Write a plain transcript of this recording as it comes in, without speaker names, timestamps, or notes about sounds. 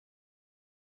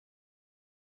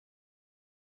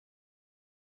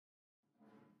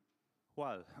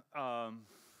Well,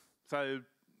 so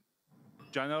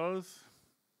generals,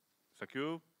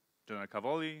 SACEUR, General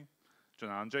Cavoli,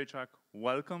 General Andrzejczak,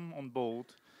 welcome on board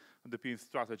the PISM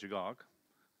strategic arc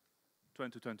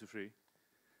 2023.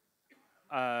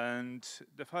 And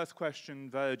the first question,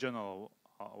 very general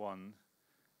one,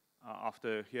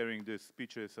 after hearing the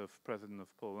speeches of President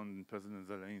of Poland and President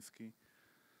Zelensky,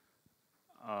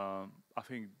 I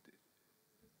think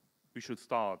we should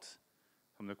start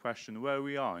from the question where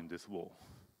we are in this war.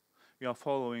 We are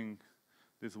following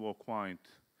this war quite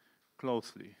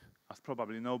closely, as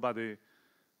probably nobody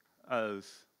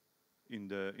else in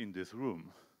this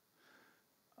room.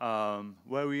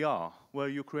 Where we are, where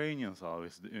Ukrainians are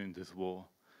in this war,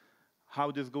 how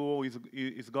this war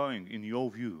is going in your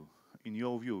view. In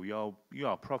your view, you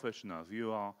are professionals,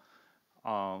 you are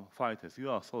fighters,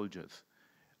 you are soldiers.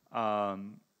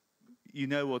 You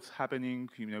know what's happening.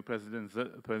 You know, President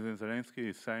Zelensky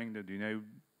is saying that, you know,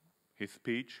 his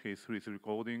speech, his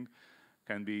recording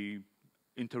can be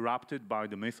interrupted by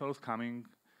the missiles coming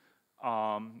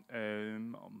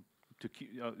in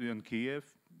Kiev.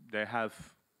 They have,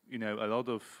 you know, a lot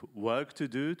of work to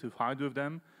do to fight with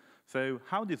them. So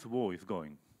how this war is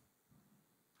going?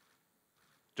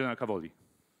 General Cavoli.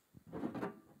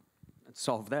 Let's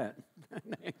solve that.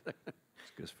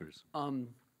 Let's go first.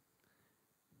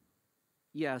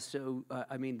 Yeah, so,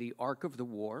 I mean, the arc of the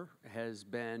war has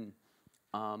been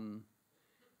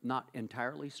not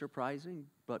entirely surprising,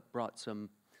 but brought some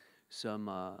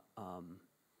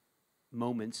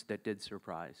moments that did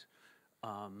surprise.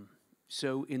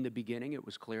 So in the beginning, it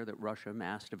was clear that Russia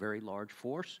amassed a very large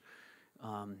force,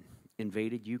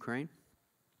 invaded Ukraine,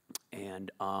 and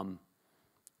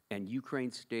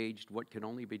Ukraine staged what can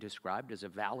only be described as a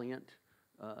valiant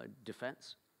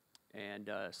defense,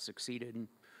 and succeeded in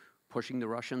pushing the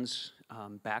Russians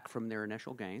back from their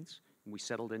initial gains. We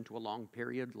settled into a long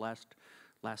period last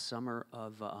summer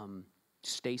of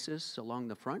stasis along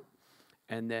the front,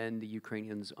 and then the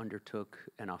Ukrainians undertook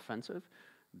an offensive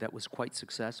that was quite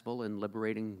successful in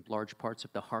liberating large parts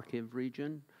of the Kharkiv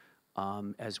region,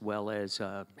 as well as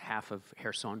half of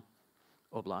Kherson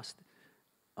Oblast.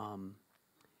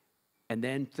 And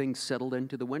then things settled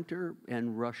into the winter,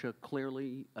 and Russia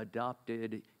clearly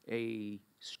adopted a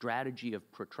strategy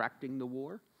of protracting the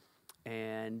war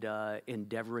and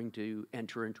endeavoring to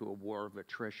enter into a war of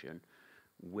attrition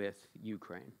with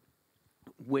Ukraine,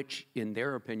 which, in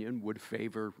their opinion, would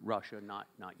favor Russia, not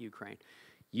Ukraine.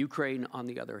 Ukraine, on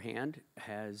the other hand,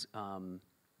 has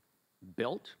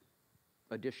built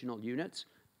additional units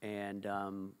and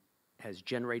has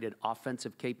generated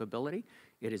offensive capability.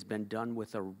 It has been done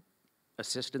with the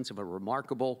assistance of a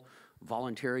remarkable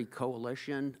voluntary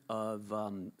coalition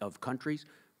of countries,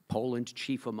 Poland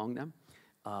chief among them.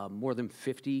 More than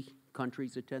 50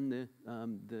 countries attend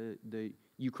the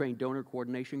Ukraine Donor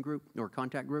Coordination Group, or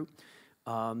Contact Group.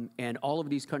 And all of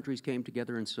these countries came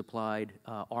together and supplied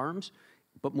arms,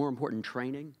 but more important,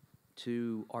 training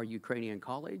to our Ukrainian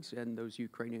colleagues, and those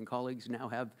Ukrainian colleagues now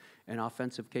have an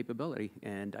offensive capability,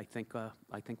 and I think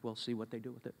we'll see what they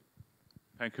do with it.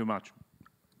 Thank you much.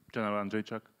 General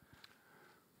Andrzejczak.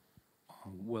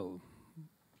 Well,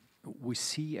 we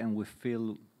see and we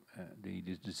feel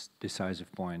this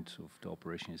decisive point of the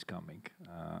operation is coming,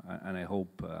 and I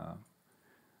hope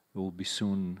it will be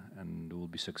soon and it will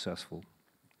be successful.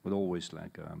 But always,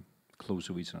 like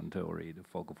Clausewitz on theory, the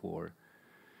fog of war,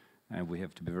 and we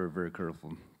have to be very, very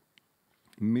careful.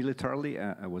 Militarily,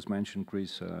 as was mentioned,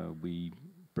 Chris, we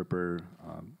prepare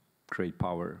great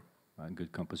power,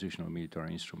 good composition of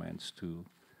military instruments to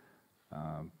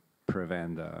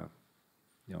prevent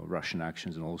Russian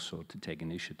actions, and also to take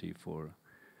initiative for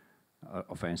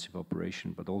offensive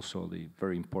operation. But also the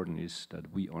very important is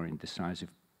that we are in decisive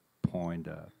point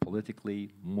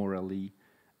politically, morally,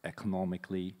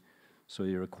 economically. So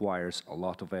it requires a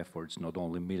lot of efforts, not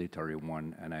only military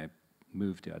one, and I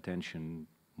move the attention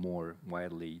more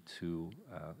widely to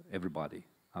everybody,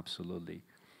 absolutely,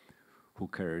 who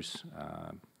cares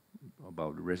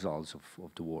about the results of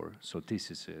the war. So this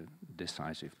is a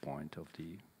decisive point of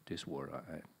this war,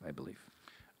 I believe.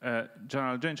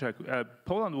 General Andrzejczak,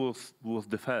 Poland was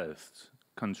the first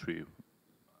country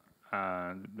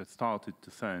that started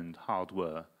to send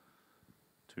hardware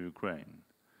to Ukraine.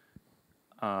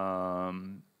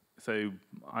 So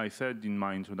I said in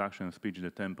my introduction speech,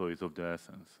 the tempo is of the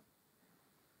essence.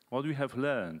 What we have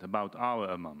learned about our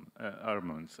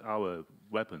armaments, our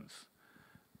weapons,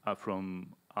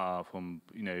 from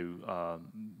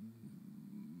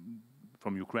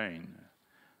Ukraine,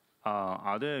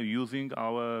 are they using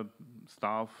our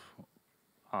stuff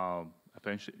in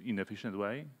an efficient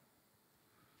way?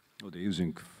 Oh, they're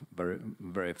using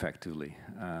very effectively,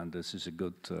 and this is a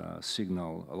good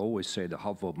signal. I'll always say the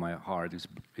half of my heart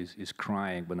is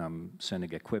crying when I'm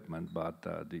sending equipment, but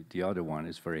the other one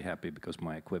is very happy because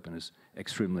my equipment is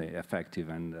extremely effective,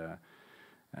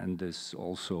 and this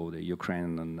also the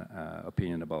Ukrainian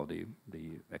opinion about the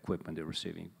equipment they're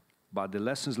receiving. But the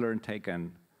lessons learned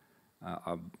taken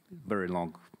are very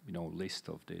long, list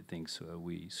of the things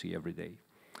we see every day.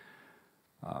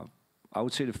 I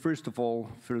would say that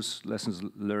first lessons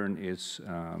learned is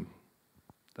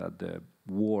that the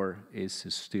war is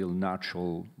still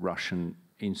natural Russian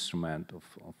instrument of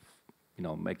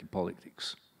making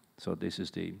politics. So this is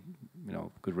the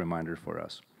good reminder for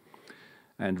us.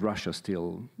 And Russia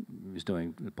still is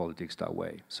doing politics that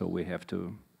way. So we have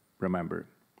to remember.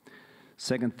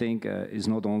 Second thing is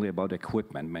not only about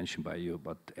equipment mentioned by you,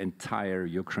 but entire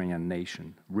Ukrainian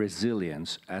nation.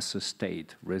 Resilience as a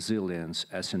state, resilience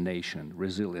as a nation,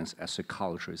 resilience as a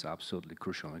culture is absolutely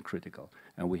crucial and critical.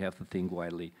 And we have to think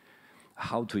widely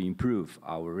how to improve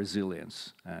our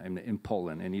resilience in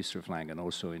Poland, in Eastern flank, and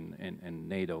also in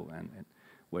NATO and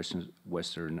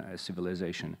Western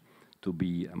civilization to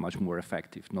be much more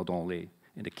effective, not only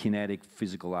in the kinetic,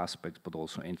 physical aspects, but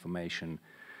also information,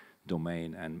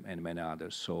 domain, and many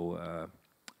others. So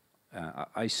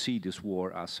I see this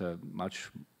war as a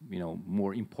much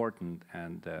more important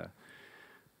and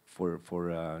for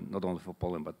not only for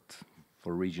Poland but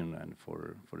for region and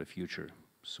for the future.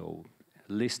 So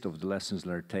list of the lessons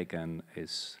learned taken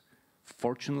is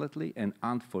fortunately and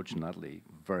unfortunately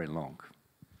very long.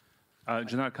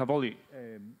 General Cavoli,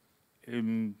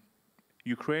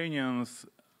 Ukrainians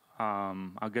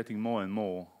are getting more and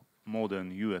more modern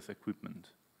US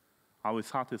equipment. Are we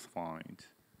satisfied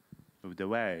with the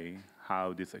way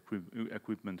how this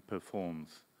equipment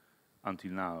performs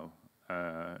until now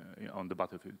on the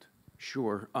battlefield?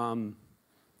 Sure.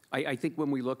 I think when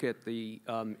we look at the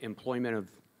employment of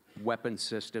weapon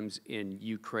systems in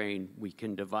Ukraine, we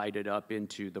can divide it up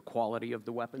into the quality of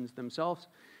the weapons themselves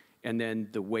and then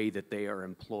the way that they are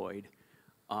employed.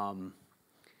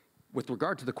 With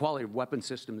regard to the quality of weapon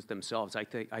systems themselves, I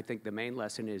think the main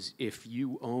lesson is if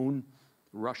you own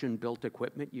Russian-built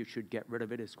equipment, you should get rid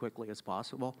of it as quickly as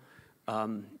possible.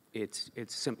 It's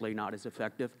simply not as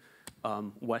effective.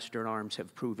 Western arms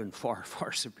have proven far,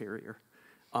 far superior.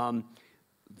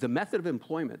 The method of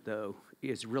employment, though,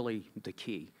 is really the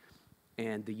key.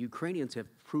 And the Ukrainians have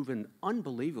proven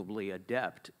unbelievably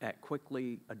adept at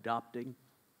quickly adopting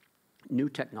new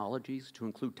technologies, to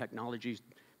include technologies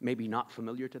maybe not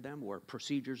familiar to them or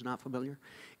procedures not familiar,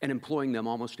 and employing them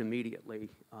almost immediately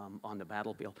on the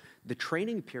battlefield. The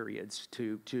training periods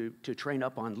to train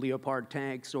up on Leopard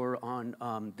tanks or on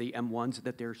the M1s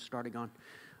that they're starting on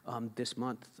this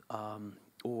month,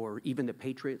 or even the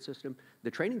Patriot system,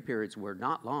 the training periods were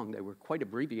not long. They were quite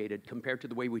abbreviated compared to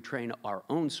the way we train our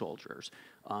own soldiers.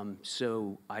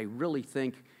 So I really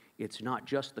think it's not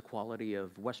just the quality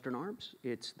of Western arms,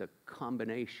 it's the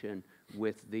combination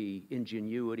with the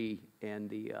ingenuity and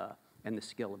the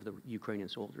skill of the Ukrainian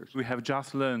soldiers. We have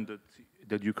just learned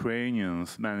that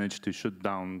Ukrainians managed to shoot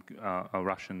down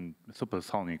Russian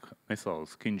supersonic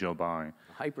missiles, Kinjal by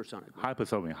hypersonic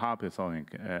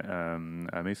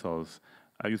missiles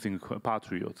using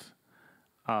Patriots.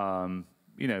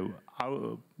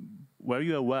 Were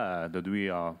you aware that we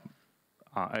are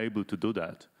able to do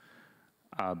that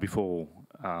before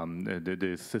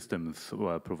the systems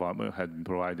were had been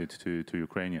provided to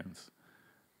Ukrainians?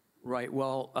 Right.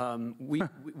 Well,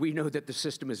 we know that the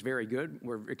system is very good.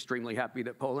 We're extremely happy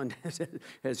that Poland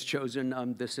has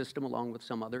chosen the system along with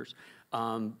some others.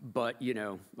 But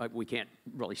we can't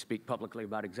really speak publicly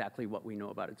about exactly what we know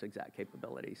about its exact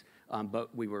capabilities.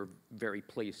 But we were very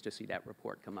pleased to see that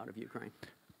report come out of Ukraine.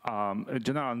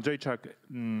 General Andrzejczak,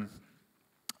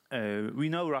 we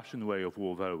know Russian way of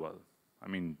war very well. I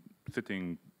mean,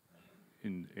 sitting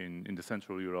in the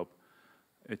Central Europe,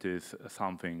 it is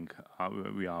something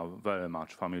we are very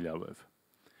much familiar with.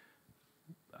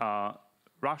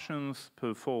 Russians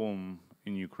perform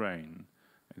in Ukraine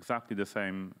exactly the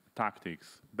same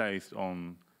tactics based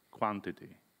on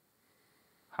quantity.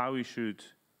 How we should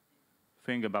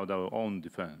think about our own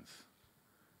defense?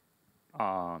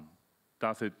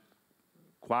 Does it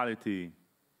quality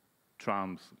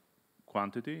trumps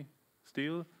quantity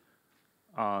still?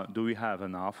 Do we have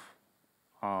enough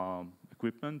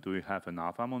equipment? Do we have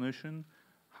enough ammunition?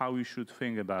 How we should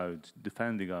think about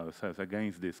defending ourselves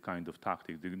against this kind of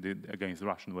tactic, against the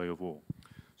Russian way of war?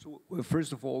 So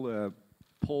first of all,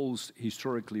 Poles,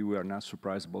 historically, we are not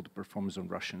surprised about the performance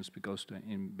of Russians because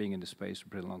in being in the space for a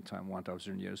pretty long time,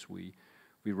 1,000 years, we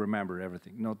remember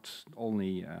everything. Not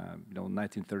only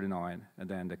 1939 and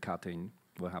then the Katyn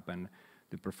what happened,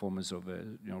 the performance of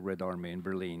Red Army in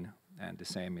Berlin, and the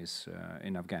same is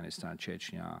in Afghanistan,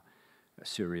 Chechnya,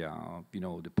 Syria,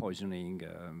 the poisoning,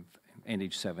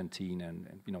 NH-17, and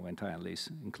entire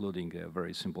list, including a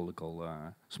very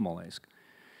symbolical Smolensk.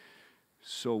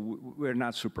 So we're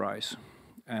not surprised,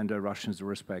 and the Russians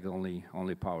respect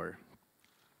only power,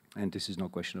 and this is no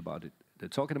question about it. They're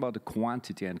talking about the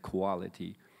quantity and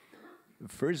quality. The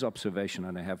first observation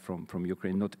that I have from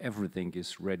Ukraine, not everything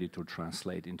is ready to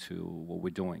translate into what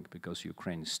we're doing, because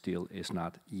Ukraine still is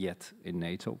not yet in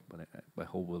NATO, but I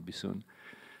hope will be soon.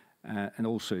 And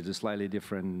also, it's a slightly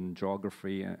different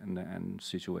geography and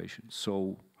situation.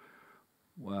 So,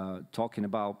 talking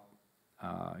about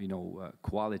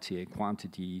quality and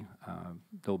quantity,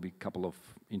 there'll be a couple of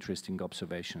interesting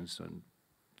observations on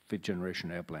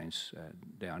fifth-generation airplanes.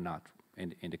 They are not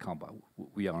in the combat.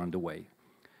 We are on the way.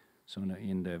 So,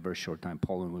 in the very short time,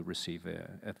 Poland will receive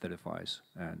F-35s,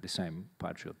 the same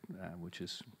Patriot, which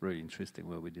is really interesting.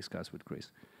 What we discussed with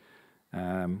Chris.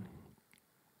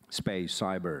 Space,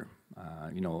 cyber,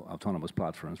 autonomous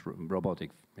platforms,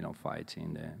 robotic,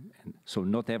 fighting. And so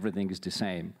not everything is the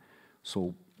same.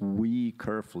 So we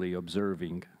carefully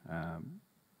observing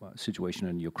situation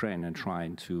in Ukraine and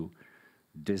trying to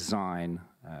design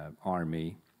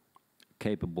army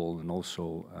capable and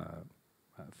also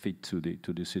fit to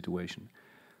the situation.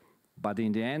 But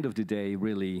in the end of the day,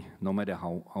 really, no matter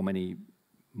how many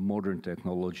modern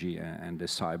technology and the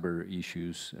cyber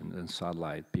issues and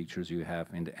satellite pictures you have,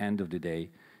 in the end of the day,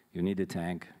 you need a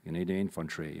tank, you need the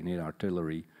infantry, you need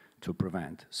artillery to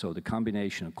prevent. So the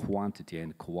combination of quantity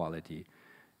and quality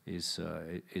is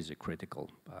a critical.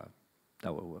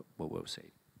 That what we'll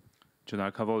say.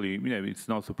 General Cavoli, it's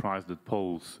no surprise that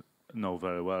Poles know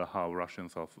very well how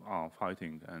Russians are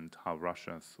fighting and how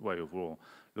Russia's way of war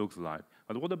looks like.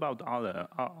 But what about other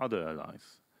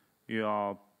allies? You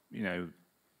are,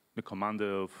 the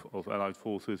commander of allied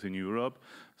forces in Europe.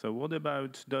 So what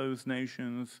about those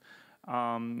nations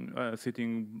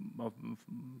sitting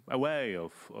away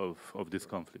of this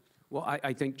conflict? Well,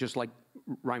 I think just like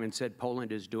Rajmund said,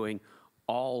 Poland is doing,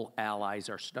 all allies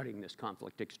are studying this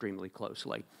conflict extremely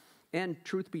closely. And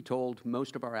truth be told,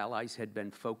 most of our allies had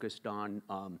been focused on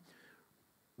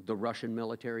the Russian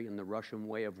military and the Russian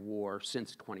way of war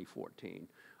since 2014.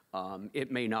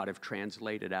 It may not have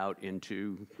translated out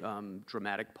into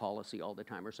dramatic policy all the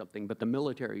time or something, but the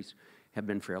militaries have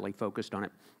been fairly focused on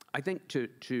it. I think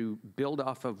to build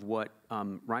off of what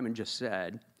Rajmund just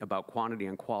said about quantity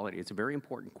and quality, it's a very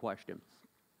important question.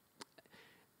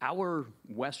 Our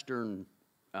Western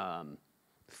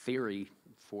theory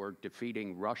for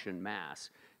defeating Russian mass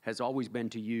has always been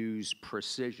to use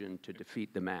precision to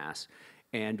defeat the mass.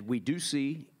 And we do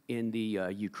see in the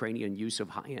Ukrainian use of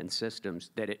high-end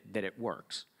systems that it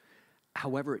works.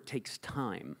 However, it takes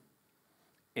time.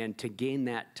 And to gain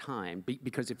that time,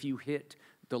 because if you hit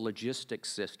the logistics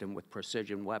system with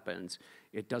precision weapons,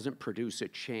 it doesn't produce a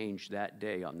change that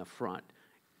day on the front.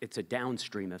 It's a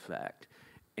downstream effect.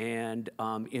 And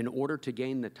in order to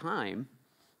gain the time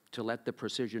to let the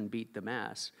precision beat the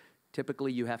mass,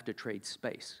 typically you have to trade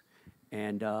space.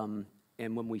 And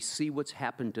when we see what's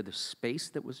happened to the space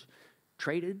that was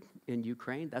traded in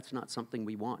Ukraine, that's not something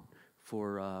we want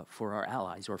for our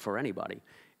allies or for anybody.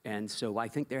 And so I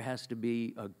think there has to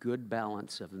be a good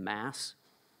balance of mass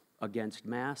against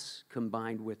mass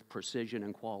combined with precision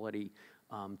and quality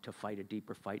to fight a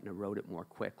deeper fight and erode it more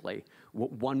quickly.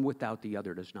 One without the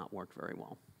other does not work very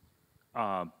well.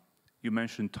 You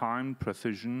mentioned time,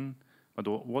 precision, but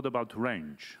what about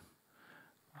range?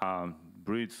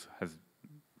 Brits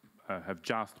have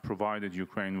just provided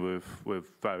Ukraine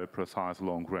with very precise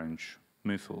long-range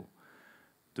missile.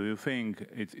 Do you think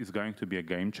it's going to be a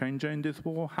game changer in this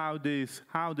war? How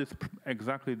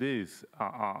exactly this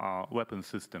weapon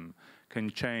system can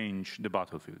change the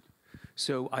battlefield?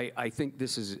 So I think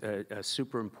this is a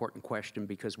super important question,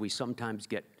 because we sometimes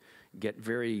get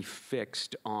very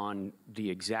fixed on the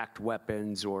exact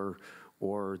weapons or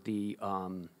what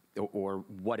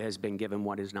has been given,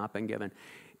 what has not been given.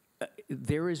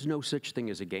 There is no such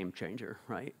thing as a game changer,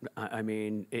 right? I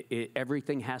mean,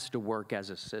 everything has to work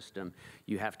as a system.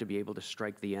 You have to be able to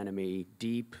strike the enemy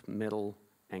deep, middle,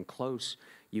 and close.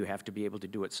 You have to be able to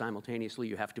do it simultaneously.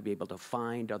 You have to be able to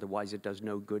find, otherwise it does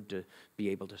no good to be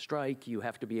able to strike. You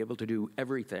have to be able to do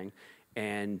everything.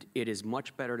 And it is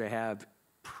much better to have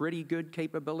pretty good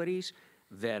capabilities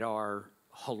that are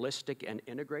holistic and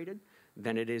integrated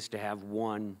than it is to have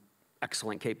one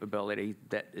excellent capability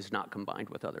that is not combined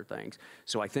with other things.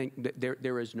 So I think that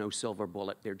there is no silver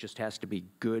bullet. There just has to be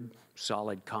good,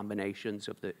 solid combinations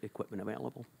of the equipment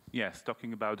available. Yes,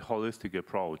 talking about holistic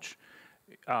approach,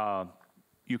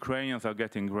 Ukrainians are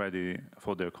getting ready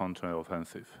for their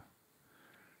counter-offensive.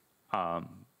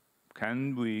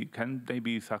 Can they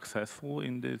be successful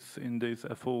in this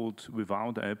effort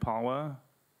without air power?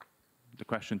 The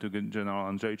question to General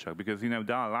Andrzejczak, because they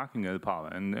are lacking air power,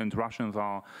 and Russians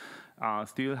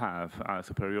still have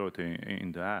superiority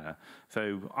in the air. So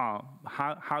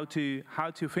how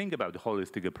to think about the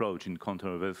holistic approach in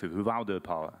counter-offensive without air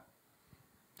power?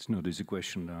 It's not easy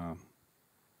question.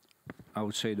 I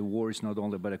would say the war is not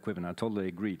only about equipment. I totally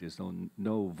agree. There's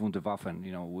no Wunderwaffen.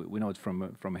 We know it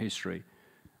from history.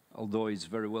 Although it's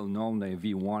very well known, the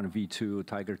V1, V2,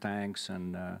 Tiger tanks,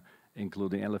 and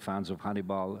including elephants of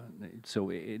Hannibal. So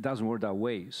it doesn't work that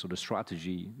way. So the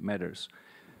strategy matters.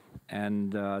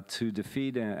 And to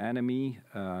defeat an enemy,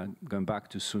 going back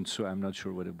to Sun Tzu, I'm not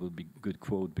sure whether it would be a good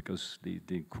quote because the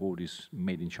quote is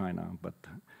made in China, but.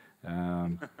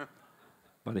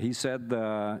 But he said,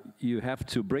 you have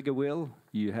to break a will,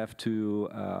 you have to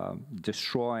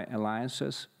destroy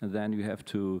alliances, and then you have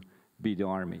to beat the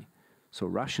army. So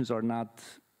Russians are not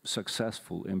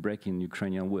successful in breaking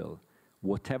Ukrainian will.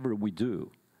 Whatever we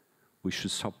do, we should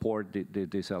support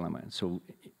this element. So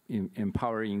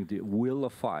empowering the will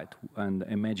of fight and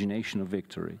imagination of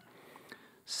victory.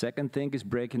 Second thing is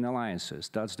breaking alliances.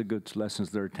 That's the good lessons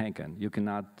that are taken. You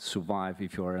cannot survive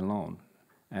if you are alone.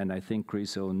 And I think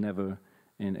Greece will never,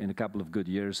 in a couple of good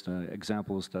years, the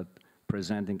examples that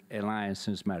presenting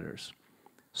alliances matters,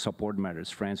 support matters,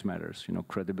 friends matters,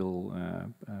 credible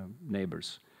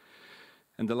neighbors.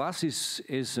 And the last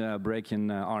is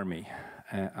breaking army.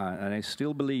 And I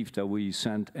still believe that we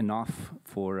sent enough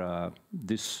for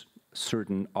this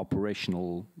certain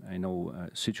operational,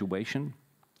 situation.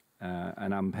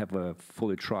 And I have a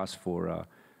fully trust for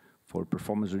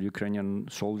performance of Ukrainian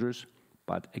soldiers.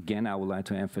 But again, I would like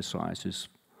to emphasize is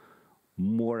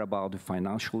more about the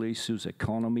financial issues,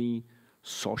 economy,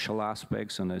 social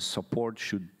aspects, and the support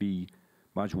should be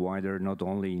much wider, not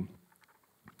only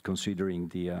considering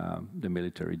the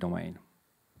military domain.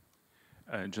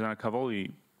 General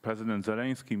Cavoli, President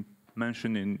Zelensky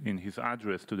mentioned in his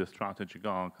address to the strategic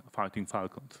arc fighting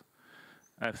Falcons,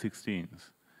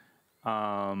 F-16s.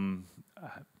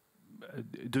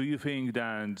 Do you think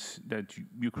that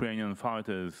Ukrainian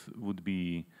fighters would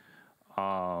be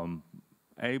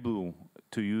able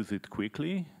to use it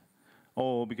quickly?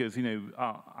 Or because,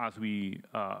 as we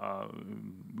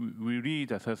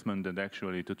read assessment that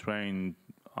actually to train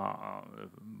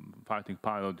fighting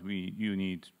pilot, you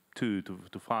need 2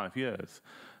 to 5 years.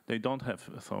 They don't have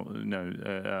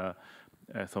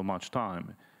so much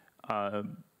time.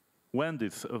 When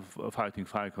this fighting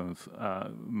Falcons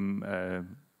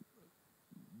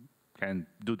can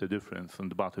do the difference on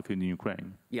the battlefield in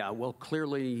Ukraine? Yeah, well,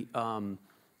 clearly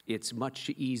it's much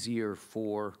easier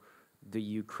for the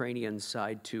Ukrainian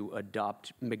side to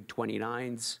adopt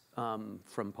MiG-29s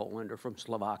from Poland or from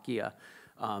Slovakia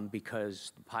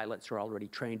because the pilots are already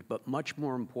trained, but much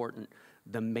more important,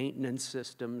 the maintenance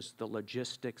systems, the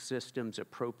logistics systems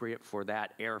appropriate for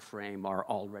that airframe are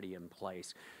already in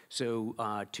place. So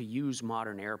to use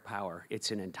modern air power, it's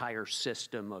an entire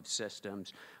system of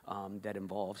systems that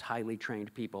involves highly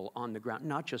trained people on the ground,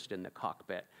 not just in the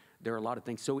cockpit. There are a lot of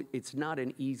things. So it's not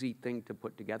an easy thing to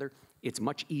put together. It's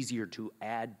much easier to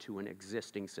add to an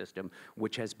existing system,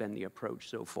 which has been the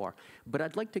approach so far. But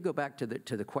I'd like to go back to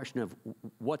the question of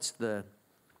what's the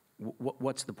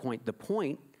point? The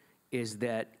point is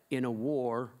that in a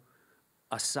war,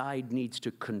 a side needs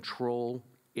to control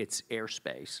its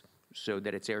airspace so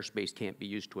that its airspace can't be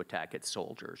used to attack its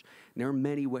soldiers. And there are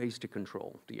many ways to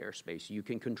control the airspace. You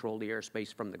can control the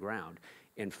airspace from the ground.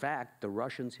 In fact, the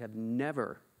Russians have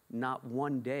never, not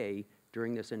one day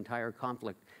during this entire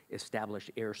conflict, established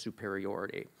air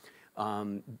superiority.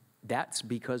 That's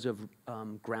because of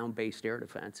ground-based air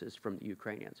defenses from the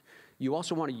Ukrainians. You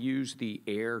also want to use the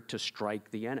air to strike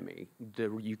the enemy.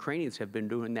 The Ukrainians have been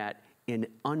doing that in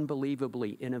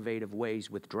unbelievably innovative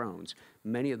ways with drones,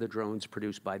 many of the drones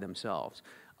produced by themselves.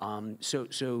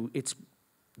 So it's,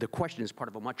 the question is part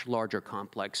of a much larger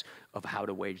complex of how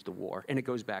to wage the war. And it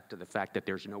goes back to the fact that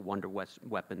there's no wonder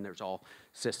weapon. There's all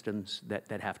systems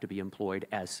that have to be employed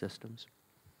as systems.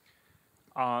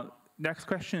 Next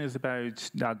question is about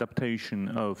the adaptation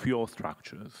of your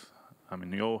structures. I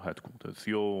mean, your headquarters,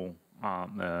 your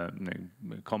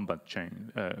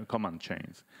command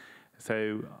chains.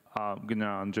 So,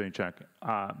 General Andrzejczak,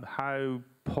 how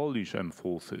Polish armed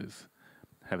forces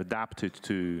have adapted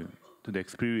to the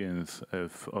experience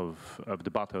of the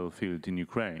battlefield in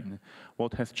Ukraine?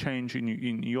 What has changed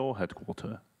in your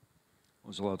headquarters?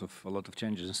 There's a lot of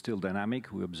changes. It's still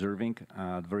dynamic. We're observing.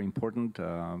 Very important.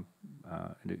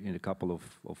 In a couple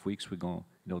of weeks, we're going to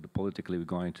politically we're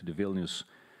going to the Vilnius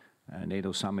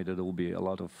NATO summit. There will be a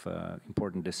lot of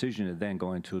important decisions, and then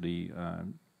going to the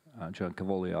General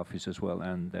Cavoli office as well,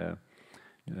 and a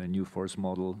new force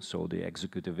model, so the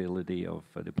executability of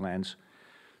the plans.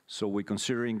 So we're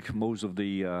considering most of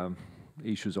the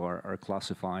issues are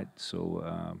classified,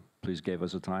 so please give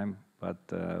us a time. But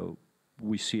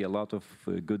we see a lot of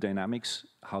good dynamics,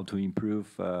 how to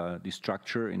improve the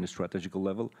structure in the strategical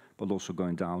level, but also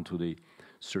going down to the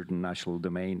certain national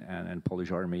domain and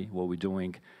Polish army, what we're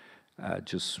doing,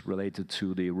 just related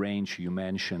to the range you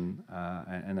mentioned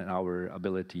and our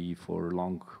ability for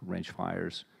long-range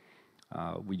fires.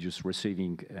 We're just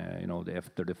receiving, the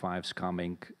F-35s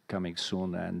coming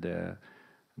soon, and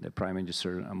the Prime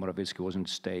Minister Morawiecki was in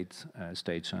States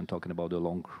and talking about the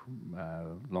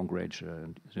long-range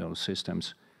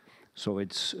systems. So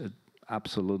it's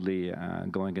absolutely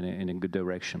going in a good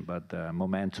direction, but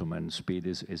momentum and speed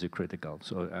is critical.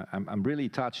 So I'm really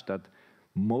touched that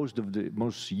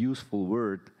most useful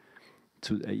word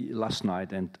last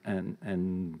night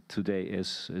and today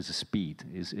is speed,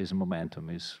 is momentum,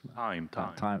 is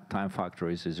time factor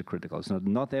is critical. It's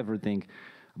not everything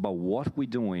about what we're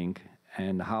doing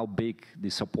and how big the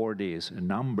support is,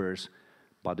 numbers,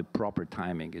 but the proper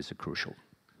timing is crucial.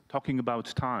 Talking about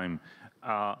time,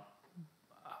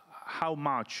 how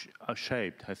much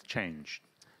SHAPE has changed?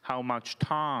 How much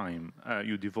time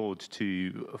you devote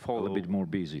to follow? A little bit more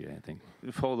busy, I think.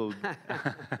 Follow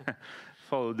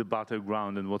the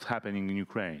battleground and what's happening in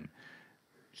Ukraine.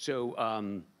 So,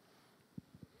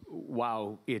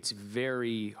 wow, it's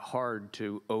very hard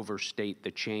to overstate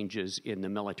the changes in the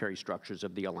military structures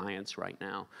of the alliance right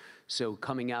now. So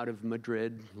coming out of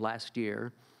Madrid last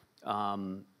year,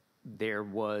 there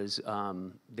was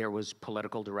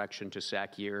political direction to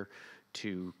SACEUR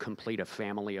to complete a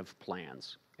family of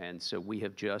plans. And so we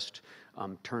have just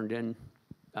turned in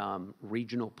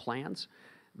regional plans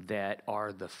that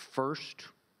are the first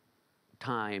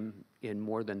time in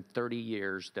more than 30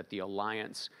 years that the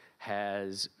alliance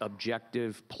has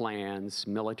objective plans,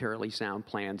 militarily sound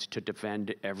plans to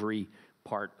defend every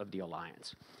part of the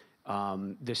alliance.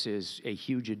 This is a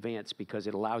huge advance because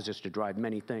it allows us to drive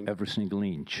many things. Every single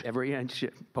inch. Every inch,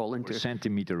 Poland. Or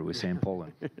centimeter, we say in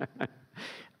Poland.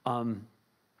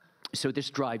 So this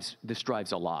drives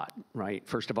a lot, right?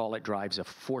 First of all, it drives a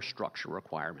force structure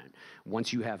requirement.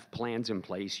 Once you have plans in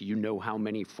place, you know how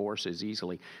many forces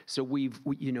easily. So we've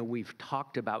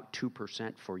talked about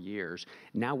 2% for years.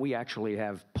 Now we actually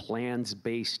have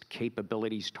plans-based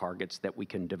capabilities targets that we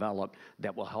can develop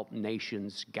that will help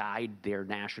nations guide their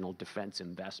national defense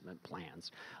investment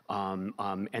plans.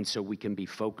 And so we can be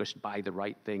focused by the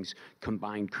right things,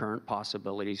 combine current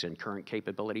possibilities and current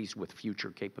capabilities with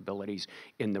future capabilities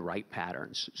in the right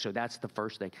patterns. So that's the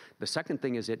first thing. The second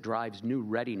thing is it drives new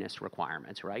readiness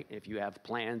requirements, right? If you have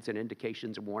plans and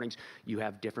indications and warnings, you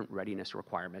have different readiness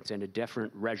requirements and a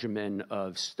different regimen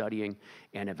of studying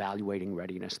and evaluating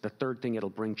readiness. The third thing,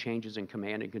 it'll bring changes in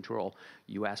command and control.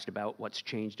 You asked about what's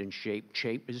changed in SHAPE.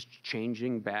 SHAPE is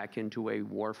changing back into a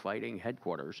warfighting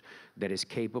headquarters that is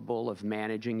capable of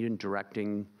managing and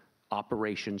directing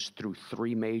operations through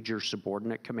three major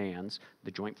subordinate commands,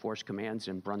 the Joint Force Commands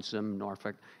in Brunssum,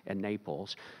 Norfolk, and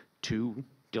Naples, to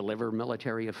deliver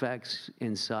military effects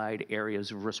inside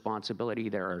areas of responsibility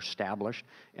that are established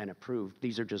and approved.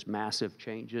 These are just massive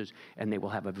changes, and they will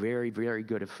have a very, very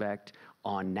good effect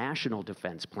on national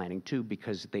defense planning too,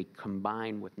 because they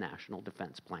combine with national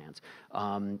defense plans.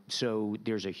 So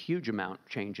there's a huge amount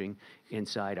changing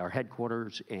inside our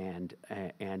headquarters and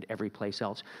every place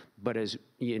else. But as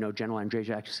General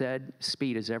Andrzejczak said,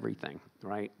 speed is everything,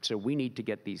 right? So we need to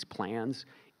get these plans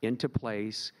into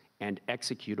place and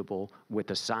executable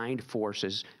with assigned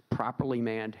forces, properly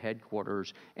manned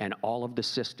headquarters, and all of the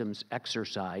systems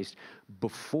exercised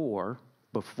before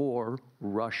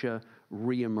Russia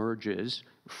reemerges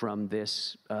from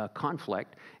this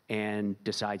conflict and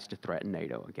decides to threaten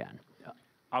NATO again.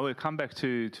 I will come back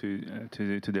to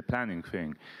the planning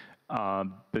thing.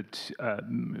 But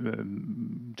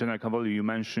General Cavoli, you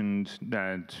mentioned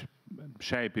that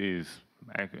SHAPE is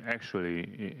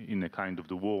actually in a kind of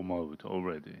the war mode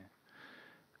already.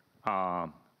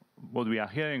 What we are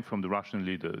hearing from the Russian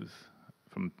leaders,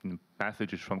 from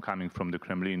passages coming from the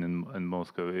Kremlin and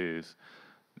Moscow, is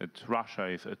that Russia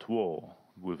is at war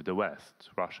with the West.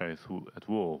 Russia is at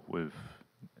war with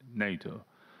NATO.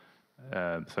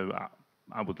 So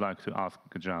I would like to ask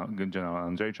General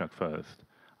Andrzejczak first.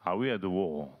 Are we at the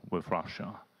war with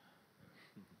Russia?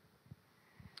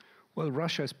 Well,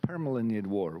 Russia is permanently at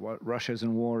war. Russia is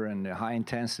in war in high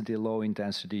intensity, low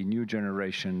intensity, new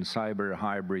generation, cyber,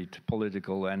 hybrid,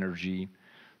 political energy.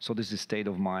 So this is the state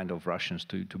of mind of Russians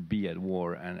to be at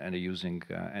war and using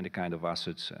any kind of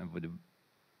assets with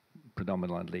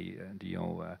predominantly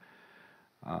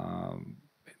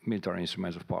military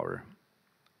instruments of power.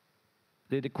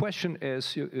 The question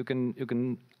is, you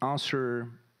can answer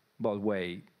both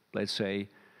way. Let's say,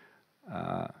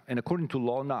 and according to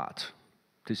law, not.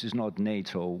 This is not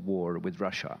NATO war with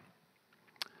Russia.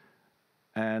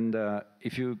 And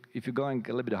if you're going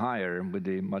a little bit higher with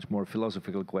the much more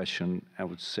philosophical question, I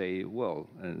would say, well,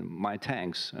 my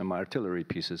tanks and my artillery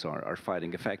pieces are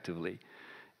fighting effectively.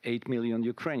 8 million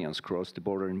Ukrainians crossed the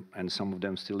border, and some of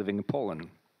them still living in Poland.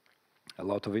 A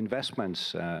lot of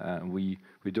investments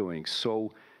we're doing.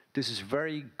 So this is a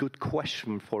very good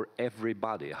question for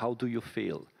everybody. How do you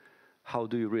feel? How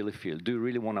do you really feel? Do you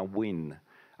really want to win?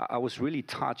 I was really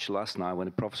touched last night when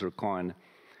Professor Cohen,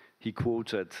 he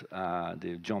quoted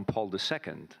the John Paul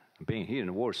II, being here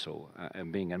in Warsaw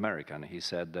and being American. He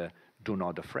said, "Do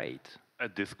not afraid."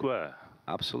 At the square.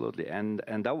 Absolutely, and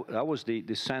that was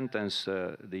the sentence.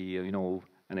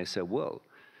 And I said, well,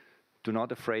 do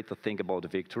not afraid to think about the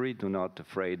victory. Do not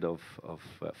afraid of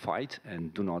fight,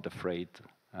 and do not afraid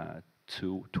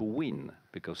to win,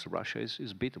 because Russia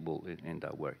is beatable in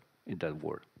that way, in that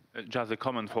war. Just a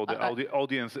comment for the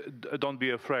audience. Don't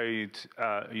be afraid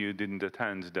you didn't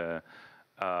attend the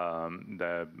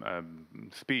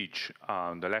speech,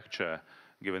 the lecture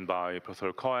given by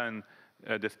Professor Cohen.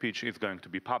 The speech is going to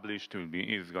be published,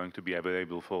 is going to be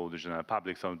available for the general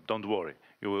public, so don't worry,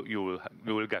 you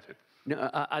will get it. No,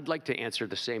 I'd like to answer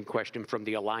the same question from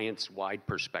the alliance-wide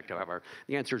perspective, however.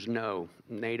 The answer is no.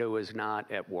 NATO is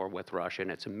not at war with Russia, and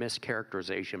it's a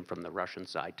mischaracterization from the Russian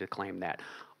side to claim that.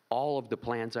 All of the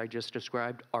plans I just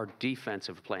described are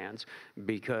defensive plans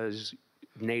because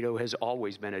NATO has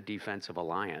always been a defensive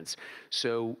alliance.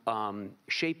 So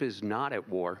SHAPE is not at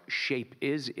war. SHAPE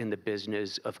is in the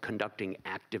business of conducting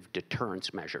active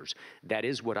deterrence measures. That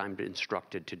is what I'm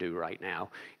instructed to do right now,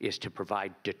 is to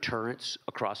provide deterrence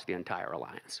across the entire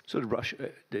alliance. So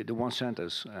the one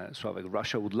sentence, Sławek,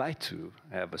 Russia would like to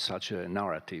have such a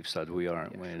narrative that we are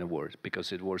in a war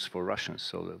because it works for Russians.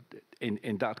 So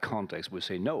in that context, we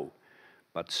say no.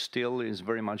 But still, is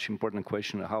very much important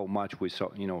question how much we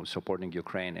supporting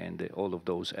Ukraine and all of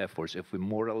those efforts. If we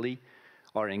morally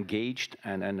are engaged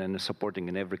and supporting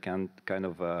in every kind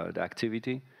of the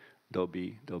activity, there'll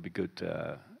be good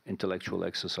intellectual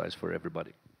exercise for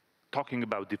everybody. Talking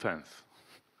about defense,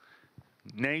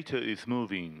 NATO is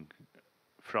moving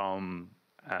from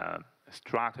a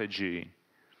strategy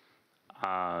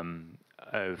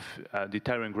of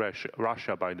deterring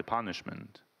Russia by the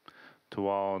punishment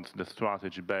towards the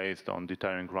strategy based on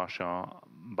deterring Russia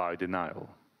by denial.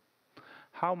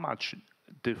 How much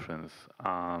difference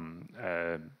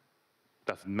does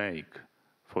it make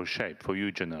for SHAPE, for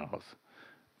you generals,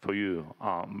 for you,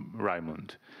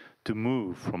 Rajmund, to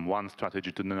move from one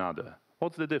strategy to another?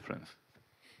 What's the difference?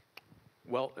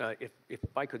 Well, if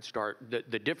I could start,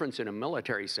 the difference in a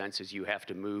military sense is you have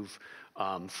to move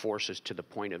forces to the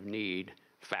point of need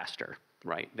faster.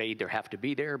 Right, they either have to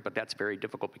be there, but that's very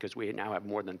difficult because we now have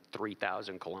more than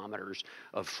 3,000 kilometers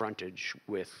of frontage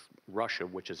with Russia,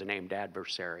 which is a named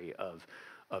adversary of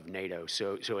NATO.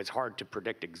 So it's hard to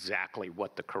predict exactly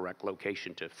what the correct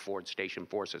location to forward station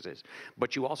forces is.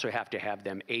 But you also have to have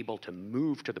them able to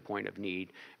move to the point of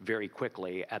need very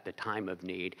quickly at the time of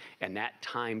need, and that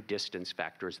time distance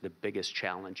factor is the biggest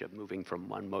challenge of moving from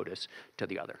one modus to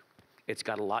the other. It's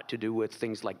got a lot to do with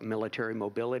things like military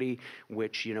mobility,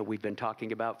 which we've been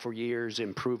talking about for years,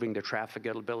 improving the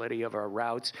trafficability of our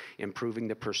routes, improving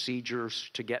the procedures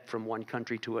to get from one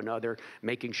country to another,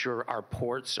 making sure our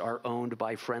ports are owned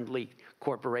by friendly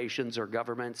corporations or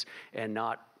governments and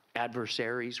not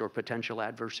adversaries or potential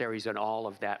adversaries, and all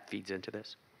of that feeds into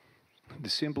this. The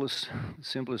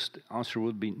simplest answer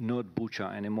would be not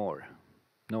Bucha anymore.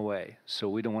 No way. So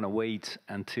we don't want to wait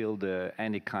until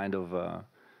any kind of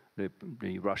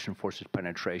the Russian forces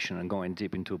penetration and going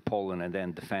deep into Poland and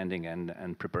then defending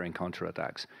and preparing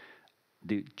counterattacks.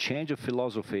 The change of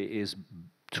philosophy is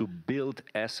to build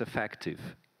as effective,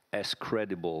 as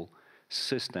credible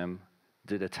system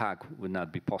that attack would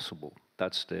not be possible.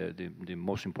 That's the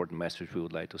most important message we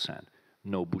would like to send.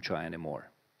 No Bucha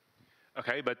anymore.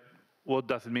 Okay, but what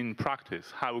does it mean in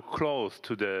practice? How close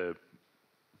to the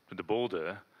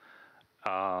border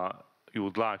you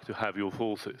would like to have your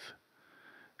forces?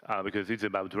 Because it's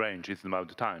about range, it's about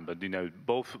the time. But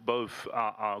both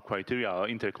criteria are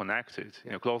interconnected.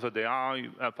 Closer they are,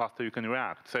 faster you can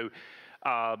react. So,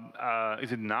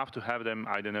 is it enough to have them,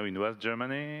 I don't know, in West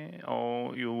Germany,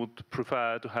 or you would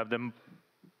prefer to have them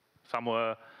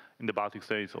somewhere in the Baltic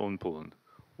states or in Poland?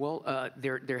 Well,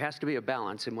 there has to be a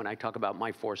balance, and when I talk about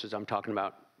my forces, I'm talking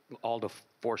about all the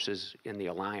forces in the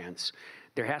alliance.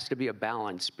 There has to be a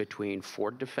balance between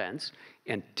forward defense,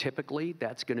 and typically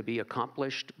that's going to be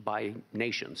accomplished by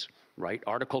nations, right?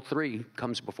 Article 3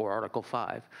 comes before Article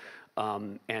 5.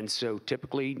 And so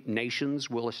typically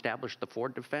nations will establish the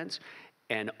forward defense,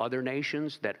 and other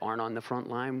nations that aren't on the front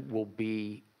line will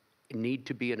need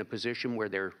to be in a position where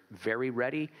they're very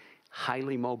ready,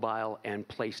 highly mobile, and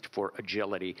placed for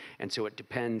agility. And so it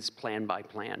depends plan by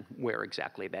plan where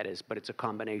exactly that is, but it's a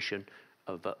combination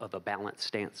of a balanced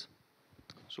stance.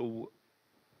 So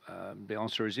the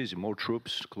answer is easy: more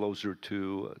troops closer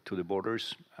to the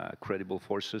borders, credible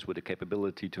forces with the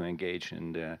capability to engage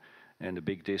in the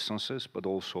big distances, but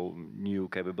also new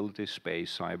capabilities,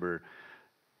 space, cyber.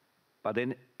 But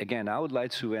then again, I would like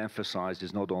to emphasize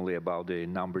it's not only about the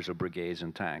numbers of brigades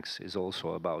and tanks, it's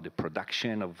also about the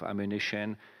production of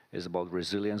ammunition, it's about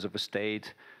resilience of a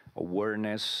state,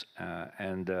 awareness,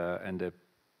 and the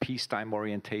peacetime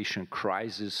orientation,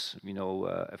 crisis,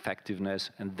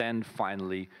 effectiveness, and then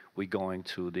finally we're going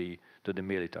to the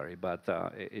military. But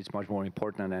it's much more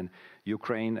important, and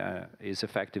Ukraine is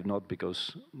effective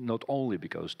not only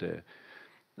because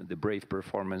the brave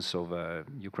performance of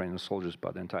Ukrainian soldiers,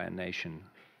 but the entire nation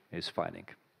is fighting.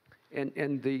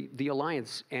 And the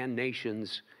alliance and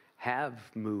nations have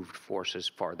moved forces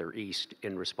farther east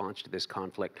in response to this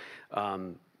conflict.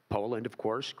 Poland, of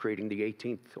course, creating the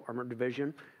 18th Armored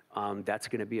Division. That's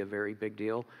going to be a very big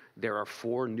deal. There are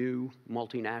 4 new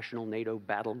multinational NATO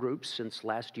battle groups since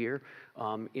last year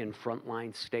in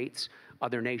frontline states.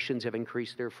 Other nations have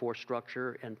increased their force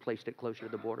structure and placed it closer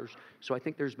to the borders. So I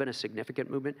think there's been a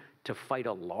significant movement. To fight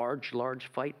a large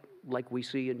fight like we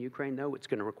see in Ukraine, though, it's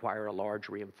going to require a large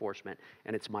reinforcement,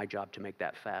 and it's my job to make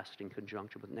that fast in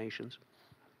conjunction with nations.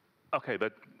 Okay,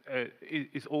 but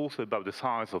it's also about the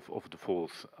size of the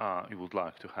force you would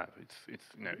like to have. It's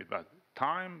about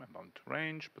time, about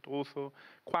range, but also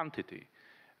quantity.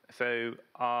 So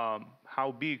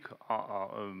how big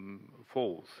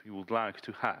force you would like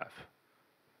to have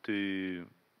to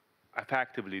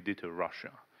effectively deter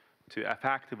Russia, to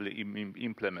effectively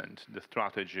implement the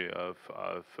strategy of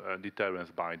deterrence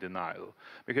by denial?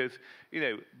 Because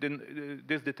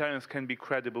this deterrence can be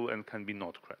credible and can be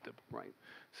not credible. Right.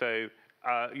 So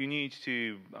you need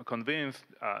to convince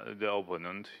the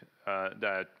opponent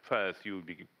that first you will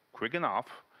be quick enough,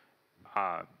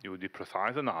 you will be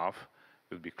precise enough,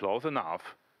 you will be close enough,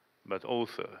 but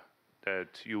also that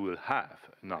you will have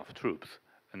enough troops,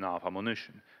 enough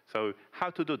ammunition. So how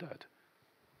to do that?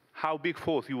 How big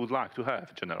force you would like to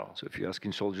have, General? So if you're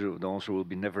asking soldiers, the answer will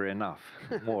be never enough,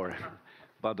 more.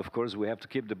 But of course, we have to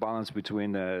keep the balance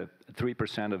between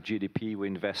 3% of GDP we're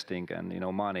investing and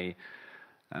money,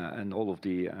 and all of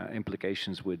the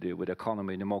implications with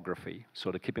economy and demography.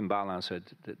 So to keep in balance,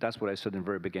 that's what I said in the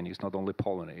very beginning. It's not only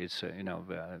Poland. It's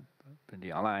the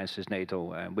alliance is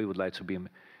NATO, and we would like to be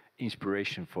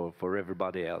inspiration for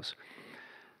everybody else.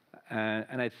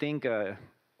 And I think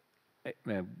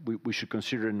we should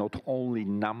consider not only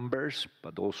numbers,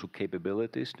 but also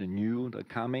capabilities, the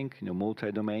coming,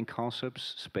 multi-domain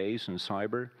concepts, space and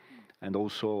cyber. And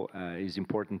also it's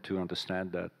important to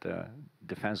understand that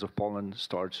defense of Poland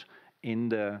starts in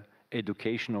the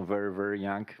education of very, very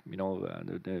young,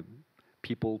 the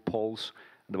people, Poles,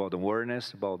 about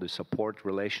awareness, about the support,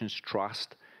 relations,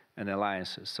 trust, and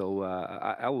alliances. So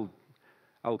I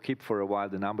will keep for a while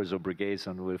the numbers of brigades,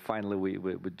 and finally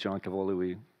with John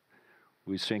Cavoli,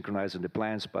 we synchronize the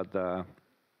plans, but the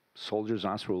soldiers'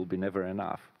 answer will be never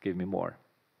enough. Give me more.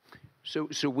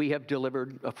 So we have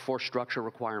delivered a force structure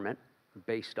requirement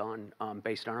based on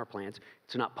our plans.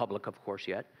 It's not public, of course,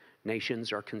 yet.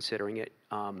 Nations are considering it,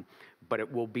 but it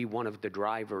will be one of the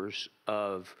drivers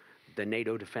of the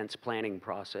NATO defense planning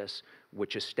process,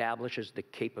 which establishes the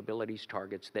capabilities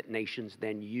targets that nations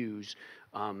then use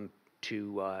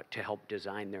to help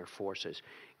design their forces.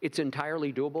 It's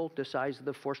entirely doable, the size of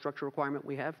the force structure requirement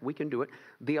we have. We can do it.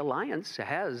 The alliance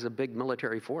has a big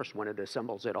military force when it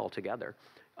assembles it all together.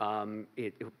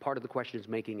 Part of the question is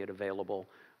making it available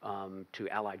to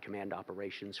Allied command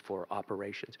operations for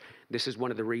operations. This is one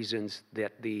of the reasons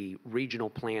that the regional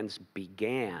plans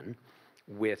began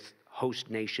with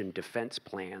host nation defense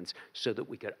plans, so that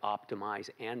we could optimize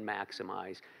and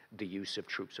maximize the use of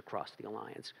troops across the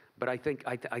alliance. But I think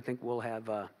we'll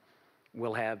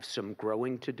have some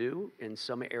growing to do in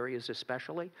some areas,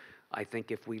 especially. I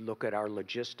think if we look at our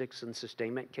logistics and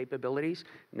sustainment capabilities,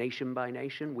 nation by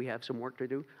nation, we have some work to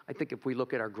do. I think if we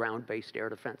look at our ground-based air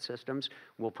defense systems,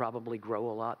 we'll probably grow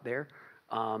a lot there.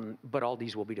 But all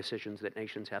these will be decisions that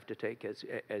nations have to take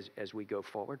as we go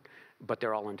forward. But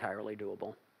they're all entirely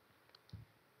doable.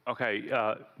 Okay,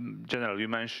 General, you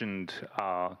mentioned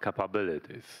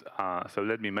capabilities. So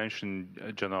let me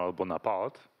mention General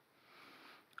Bonaparte.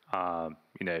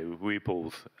 You know, we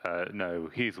Poles know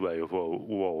his way of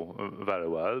war very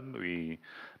well. We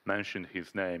mentioned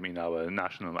his name in our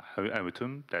national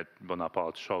anthem, that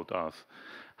Bonaparte showed us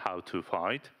how to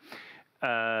fight.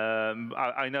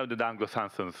 I know that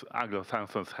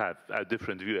Anglo-Saxons have a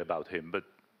different view about him, but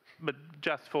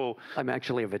just for... I'm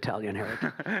actually of Italian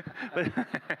heritage.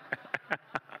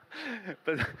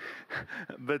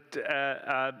 but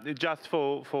just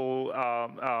for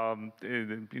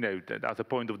you know, as a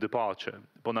point of departure,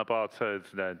 Bonaparte says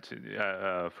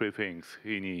that three things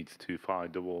he needs to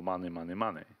fight the war: money, money,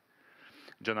 money.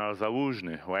 General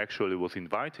Załużny, who actually was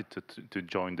invited to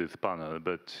join this panel,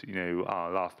 but you know,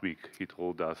 last week he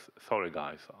told us, "Sorry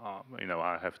guys, you know,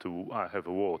 I have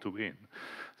a war to win,"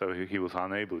 so he was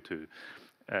unable to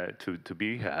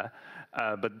be here.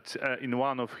 But in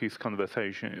one of his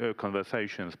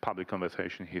conversations, public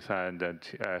conversation, he said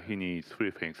that he needs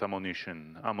three things: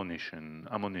 ammunition, ammunition,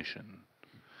 ammunition.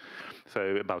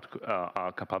 So about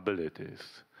our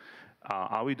capabilities.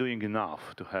 Are we doing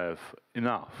enough to have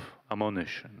enough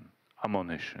ammunition,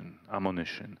 ammunition,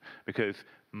 ammunition? Because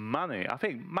money, I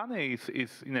think money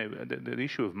is you know, the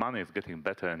issue of money is getting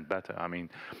better and better. I mean,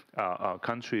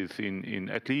 countries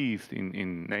at least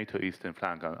in NATO eastern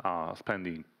flank are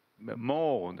spending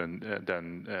more than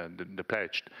the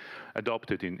pledge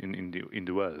adopted in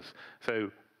the world.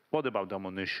 So what about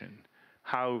ammunition?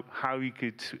 How we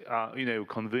could you know,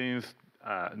 convince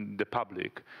the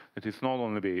public that it's not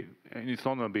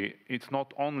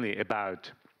only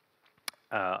about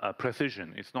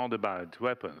precision, it's not about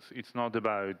weapons, it's not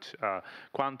about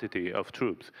quantity of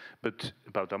troops, but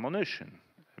about ammunition,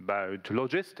 about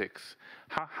logistics.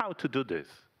 How to do this?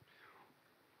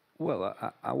 Well,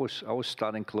 I was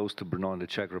studying close to Brno in the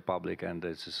Czech Republic, and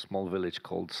there's a small village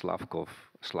called Slavkov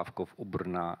u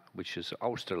Brna, which is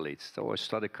Austerlitz. So I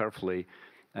studied carefully,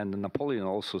 and Napoleon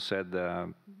also said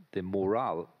the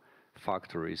morale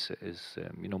factor is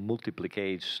you know,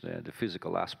 multiplicates the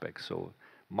physical aspect. So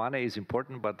money is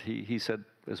important, but he said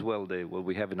as well what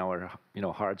we have in our, you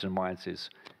know, hearts and minds is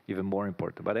even more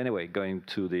important. But anyway, going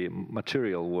to the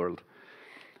material world,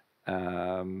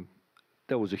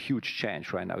 there was a huge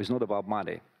change right now. It's not about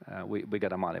money. We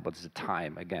got the money, but it's the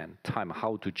time, again. Time,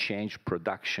 how to change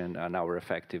production and our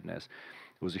effectiveness.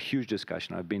 It was a huge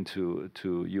discussion. I've been to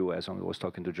US, and I was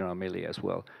talking to General Milley as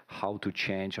well, how to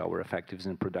change our effectiveness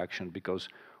in production, because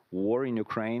war in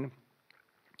Ukraine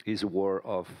is a war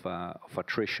of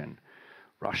attrition.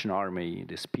 Russian army,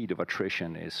 the speed of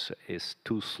attrition is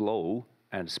too slow,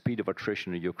 and the speed of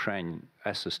attrition in Ukraine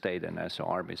as a state and as an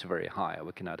army is very high.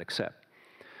 We cannot accept.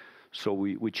 So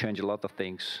we change a lot of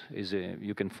things.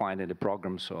 You can find in the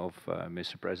programs of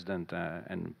Mr. President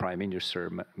and Prime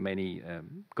Minister many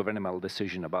governmental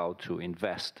decisions about to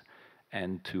invest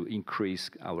and to increase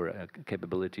our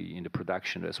capability in the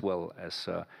production, as well as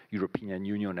European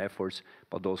Union efforts,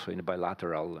 but also in the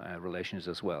bilateral relations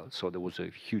as well. So there was a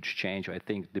huge change, I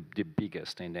think the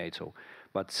biggest in NATO.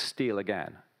 But still,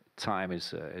 again, time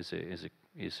is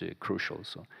crucial.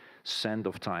 So send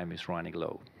of time is running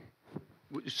low.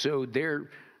 So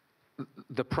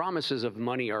the promises of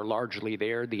money are largely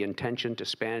there, the intention to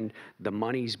spend, the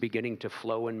money's beginning to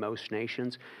flow in most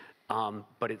nations,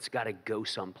 but it's got to go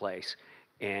someplace.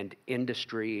 And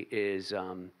industry is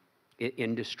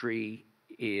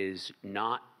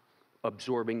not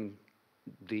absorbing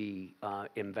the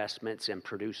investments and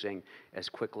producing as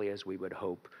quickly as we would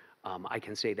hope. I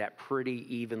can say that pretty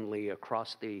evenly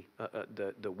across the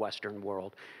Western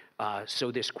world.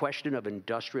 So this question of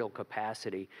industrial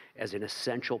capacity as an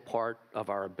essential part of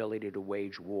our ability to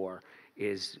wage war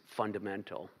is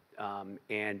fundamental.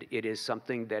 And it is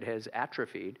something that has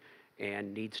atrophied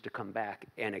and needs to come back.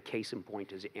 And a case in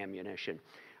point is ammunition.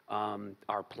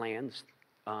 Our plans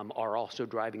are also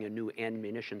driving a new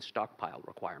ammunition stockpile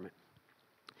requirement.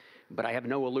 But I have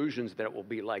no illusions that it will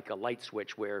be like a light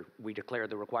switch where we declare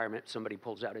the requirement, somebody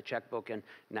pulls out a checkbook, and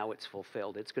now it's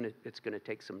fulfilled. It's gonna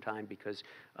take some time, because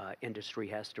industry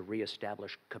has to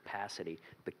reestablish capacity.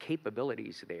 The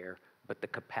capability's there, but the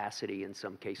capacity in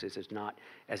some cases is not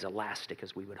as elastic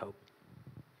as we would hope.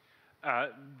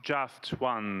 Just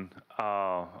one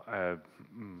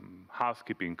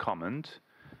housekeeping comment.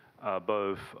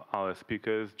 Both our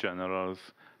speakers,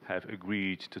 generals, have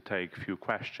agreed to take few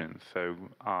questions. So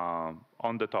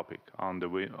on the topic, on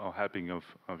the helping of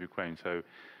Ukraine. So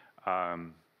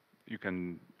you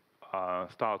can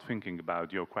start thinking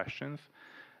about your questions.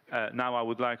 Now I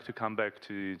would like to come back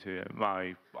to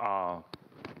my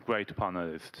great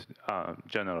panelists,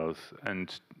 generals,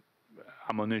 and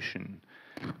ammunition.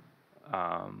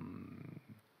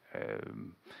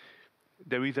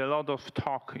 there is a lot of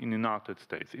talk in the United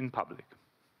States, in public,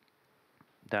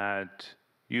 that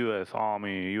U.S.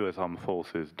 Army, U.S. Armed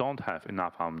Forces don't have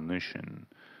enough ammunition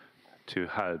to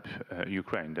help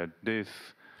Ukraine, that this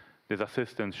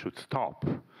assistance should stop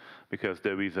because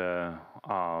there is a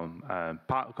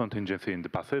contingency in the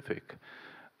Pacific,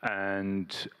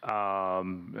 and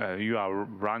you are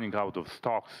running out of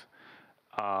stocks,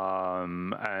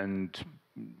 and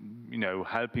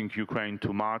helping Ukraine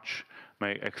to march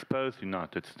may expose the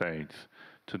United States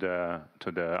to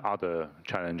the other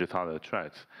challenges, other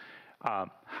threats.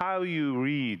 How you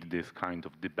read this kind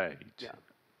of debate? Yeah.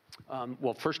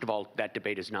 Well, first of all, that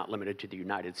debate is not limited to the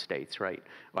United States, right?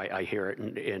 I hear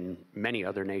it in many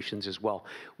other nations as well.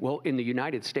 Well, in the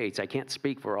United States, I can't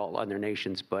speak for all other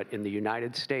nations, but in the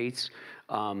United States,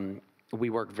 we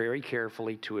work very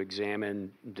carefully to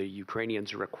examine the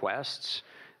Ukrainians' requests,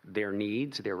 their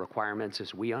needs, their requirements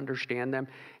as we understand them,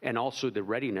 and also the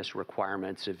readiness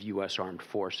requirements of U.S. Armed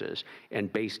Forces.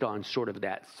 And based on sort of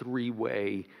that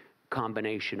three-way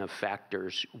combination of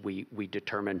factors, we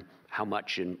determine how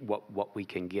much and what we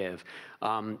can give.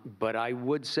 But I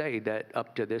would say that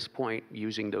up to this point,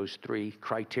 using those three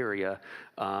criteria,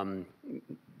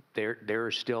 there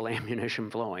is still ammunition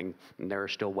flowing, and there are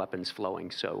still weapons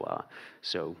flowing. So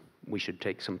we should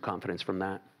take some confidence from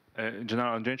that.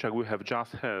 General Andrzejczak, we have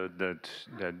just heard that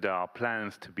there are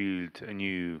plans to build a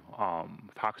new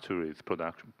factories, for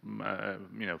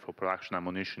production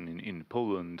ammunition in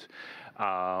Poland,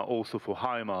 also for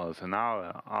HIMARS and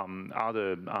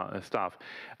other stuff.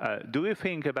 Do we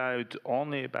think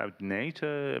only about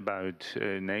NATO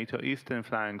Eastern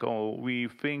flank, or we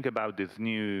think about these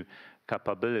new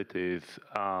capabilities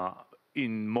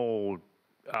in more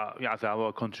as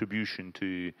our contribution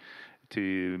to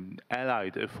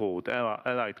allied effort,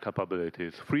 allied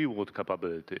capabilities, free world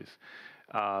capabilities,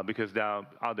 because there are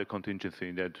other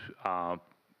contingencies that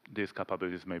these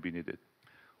capabilities may be needed?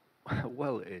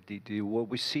 Well, what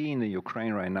we see in the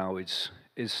Ukraine right now is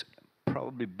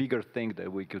probably bigger thing that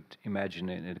we could imagine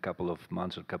in a couple of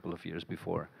months or a couple of years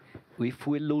before. If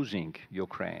we're losing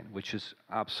Ukraine, which is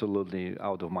absolutely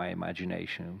out of my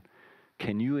imagination,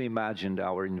 can you imagine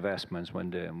our investments when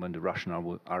the Russian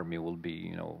army will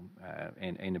be,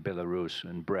 in Belarus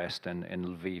and Brest and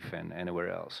Lviv and anywhere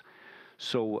else?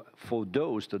 So for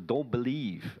those that don't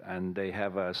believe and they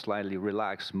have a slightly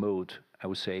relaxed mode, I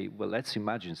would say, well, let's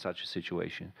imagine such a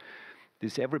situation.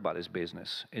 This is everybody's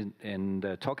business. And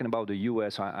talking about the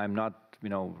U.S., I'm not,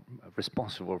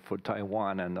 responsible for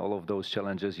Taiwan and all of those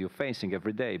challenges you're facing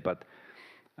every day, but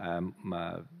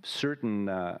certain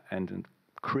and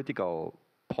critical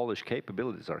Polish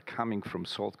capabilities are coming from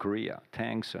South Korea,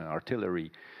 tanks and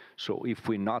artillery. So if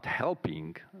we're not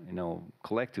helping,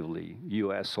 collectively,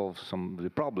 U.S. solve some of the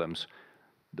problems,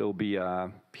 there'll be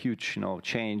a huge,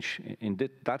 change in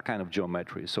that kind of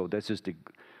geometry. So this is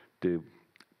the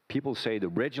people say the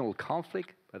regional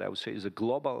conflict, but I would say it's a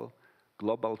global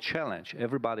challenge.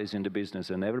 Everybody's in the business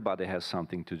and everybody has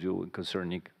something to do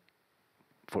concerning,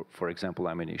 for example,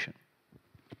 ammunition.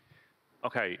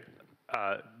 Okay.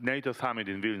 NATO summit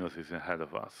in Vilnius is ahead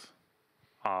of us.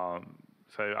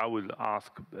 So I will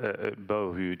ask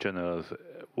both of you generals,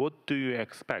 what do you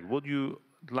expect? What do you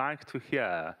like to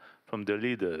hear from the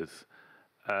leaders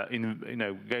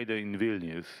gathered in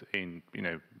Vilnius in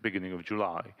beginning of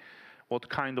July? What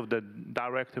kind of the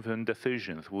directives and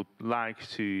decisions would like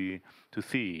to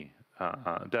see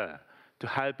there to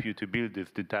help you to build this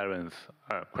deterrence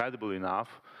credible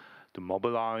enough to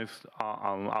mobilize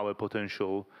our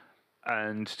potential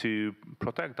and to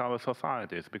protect our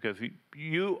societies, because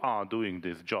you are doing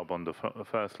this job on the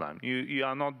first line. You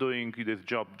are not doing this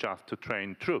job just to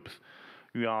train troops.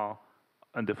 You are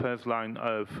on the first line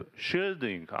of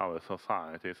shielding our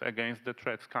societies against the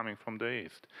threats coming from the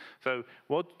East. So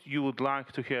what you would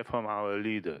like to hear from our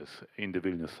leaders in the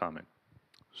Vilnius summit?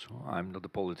 So I'm not a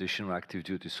politician or active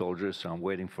duty soldier, so I'm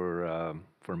waiting for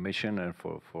mission and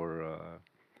for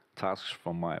tasks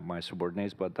from my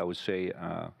subordinates, but I would say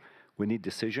we need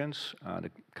decisions, the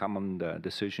common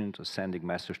decision to sending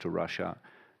message to Russia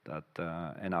that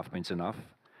enough means enough.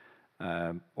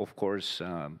 Of course,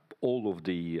 all of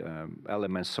the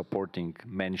elements supporting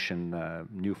mentioned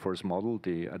new force model,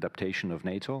 the adaptation of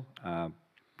NATO,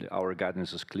 our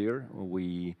guidance is clear.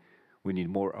 We need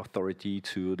more authority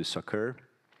to the SACEUR,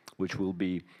 which will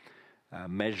be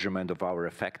measurement of our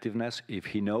effectiveness. If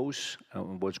he knows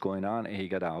what's going on, he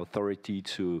got our authority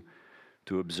to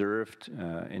observe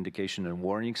indication and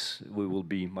warnings, we will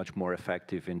be much more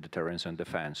effective in deterrence and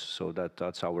defense. So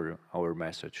that's our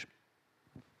message.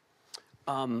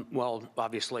 Well,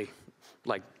 obviously,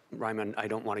 like Rajmund, I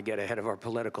don't want to get ahead of our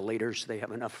political leaders. They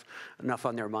have enough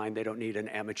on their mind. They don't need an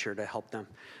amateur to help them.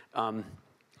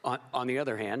 On the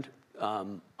other hand,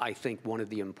 I think one of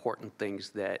the important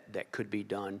things that could be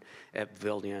done at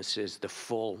Vilnius is the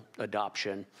full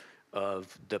adoption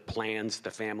of the plans, the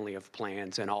family of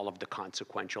plans, and all of the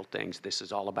consequential things. This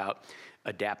is all about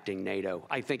adapting NATO.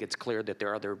 I think it's clear that there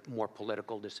are other more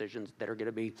political decisions that are going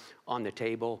to be on the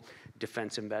table: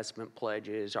 defense investment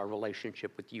pledges, our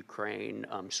relationship with Ukraine,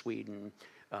 Sweden,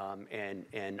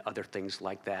 and other things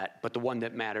like that. But the one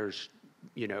that matters,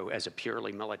 you know, as a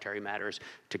purely military matter, is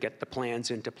to get the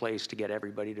plans into place, to get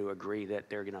everybody to agree that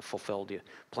they're going to fulfill the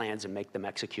plans and make them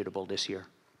executable this year.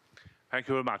 Thank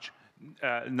you very much.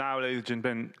 Now, ladies and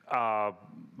gentlemen,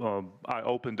 I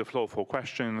open the floor for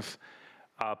questions.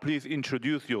 Please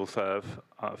introduce yourself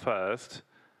first.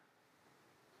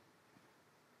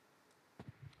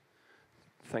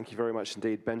 Thank you very much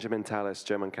indeed. Benjamin Tallis,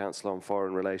 German Council on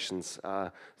Foreign Relations.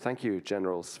 Thank you,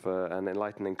 Generals, for an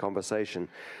enlightening conversation.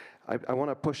 I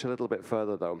want to push a little bit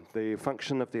further, though. The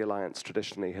function of the alliance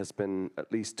traditionally has been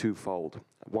at least twofold.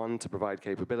 One, to provide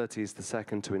capabilities. The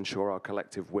second, to ensure our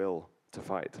collective will to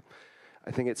fight. I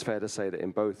think it's fair to say that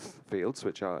in both fields,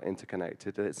 which are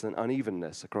interconnected, it's an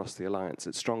unevenness across the alliance.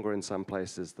 It's stronger in some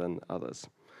places than others.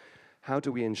 How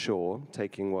do we ensure,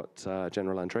 taking what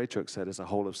General Andrzejczak said as a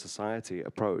whole-of-society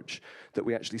approach, that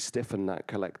we actually stiffen that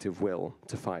collective will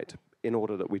to fight, in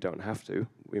order that we don't have to,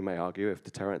 we may argue, if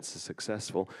deterrence is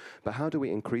successful, but how do we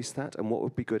increase that, and what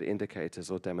would be good indicators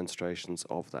or demonstrations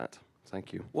of that?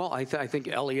 Thank you. Well, I think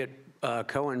Elliot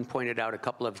Cohen pointed out a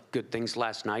couple of good things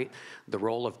last night. The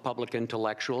role of public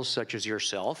intellectuals such as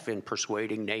yourself in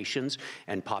persuading nations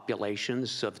and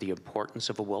populations of the importance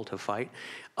of a will to fight.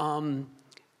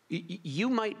 You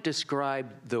might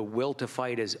describe the will to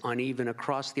fight as uneven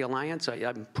across the alliance.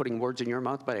 I'm putting words in your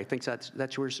mouth, but I think that's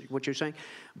what you're saying.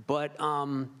 But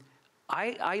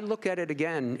I look at it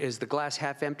again as the glass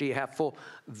half empty, half full.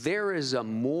 There is a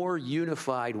more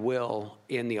unified will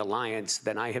in the alliance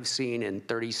than I have seen in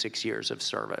 36 years of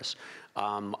service.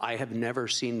 I have never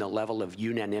seen the level of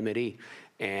unanimity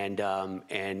and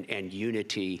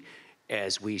unity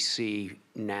as we see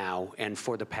now and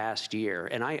for the past year.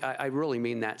 And I really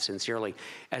mean that sincerely.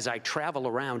 As I travel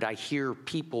around, I hear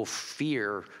people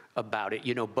fear about it,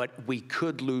 you know, but we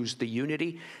could lose the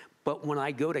unity. But when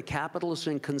I go to capitals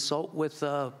and consult with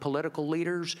political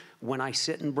leaders, when I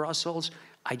sit in Brussels,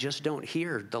 I just don't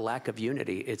hear the lack of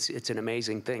unity. It's an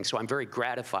amazing thing. So I'm very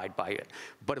gratified by it.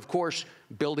 But of course,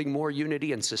 building more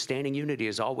unity and sustaining unity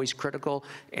is always critical.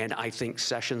 And I think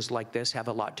sessions like this have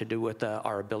a lot to do with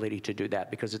our ability to do that,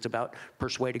 because it's about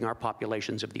persuading our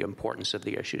populations of the importance of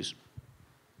the issues.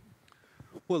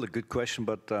 Well, a good question.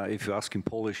 But if you ask in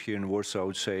Polish here in Warsaw, I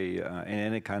would say in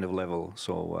any kind of level.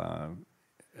 So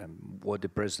what the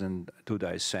President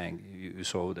Duda is saying, you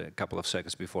saw a couple of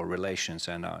seconds before relations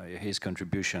and his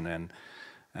contribution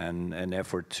and an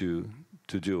effort to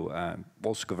do.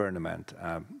 Also government,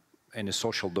 in the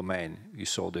social domain, you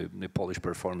saw the Polish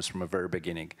performance from the very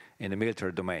beginning. In the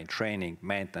military domain, training,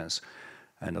 maintenance,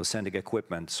 and sending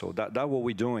equipment. So that's what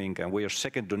we're doing, and we are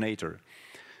second donator.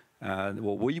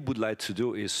 What we would like to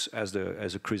do is, as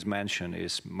Chris mentioned,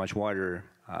 is much wider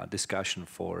discussion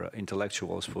for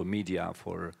intellectuals, for media,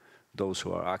 for those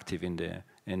who are active in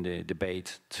the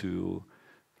debate, to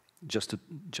just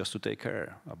to take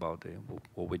care about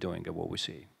what we're doing and what we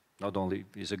see. Not only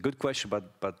is a good question,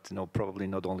 but you know, probably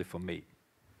not only for me.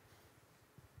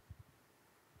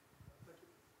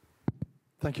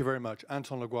 Thank you very much.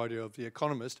 Anton LaGuardia of The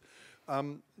Economist.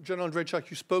 General Andrzejczak,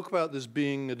 you spoke about this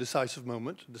being a decisive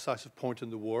moment, a decisive point in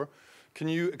the war. Can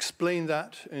you explain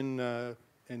that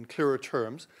in clearer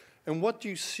terms? And what do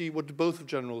you see, what do both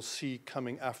generals see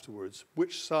coming afterwards?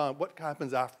 Which side, what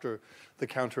happens after the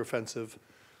counteroffensive?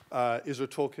 Is there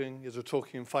talking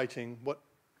and fighting?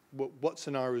 What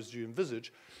scenarios do you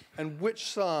envisage? And which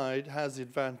side has the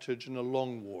advantage in a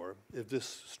long war if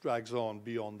this drags on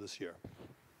beyond this year?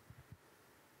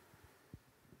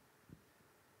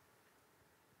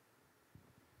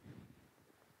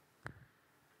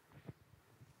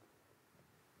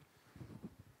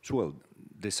 Well,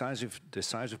 decisive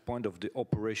point of the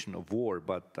operation of war,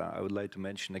 but I would like to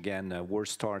mention again, war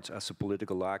starts as a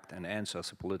political act and ends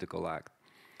as a political act.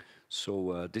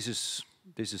 So this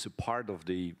is a part of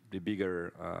the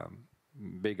bigger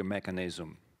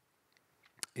mechanism.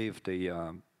 If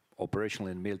the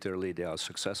operationally and militarily they are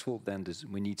successful, then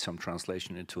we need some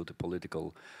translation into the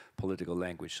political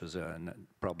language. So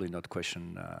probably not a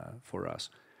question for us.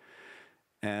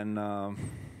 And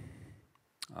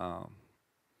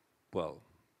well,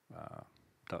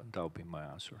 that would be my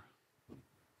answer.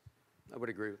 I would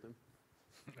agree with him.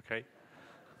 Okay.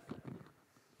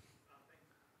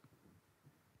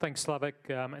 Thanks, Slavik,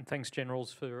 and thanks,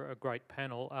 Generals, for a great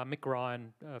panel. Mick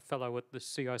Ryan, fellow at the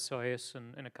CICIS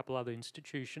and a couple other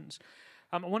institutions.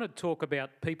 I want to talk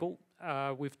about people.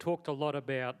 We've talked a lot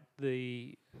about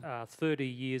the 30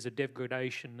 years of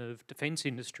degradation of defence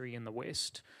industry in the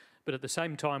West, but at the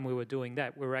same time we were doing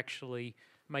that, we're actually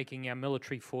making our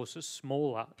military forces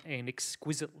smaller and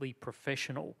exquisitely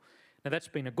professional. Now, that's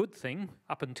been a good thing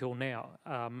up until now.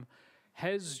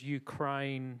 Has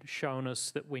Ukraine shown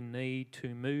us that we need to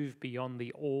move beyond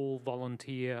the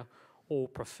all-volunteer,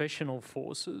 all-professional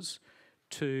forces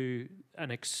to an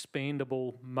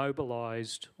expandable,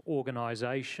 mobilised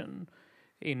organisation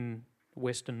in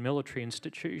Western military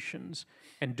institutions?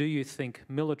 And do you think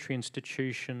military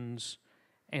institutions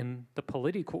and the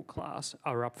political class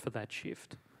are up for that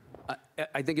shift?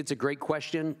 I think it's a great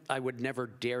question. I would never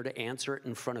dare to answer it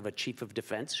in front of a chief of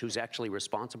defense who's actually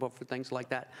responsible for things like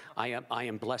that. I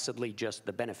am blessedly just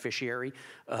the beneficiary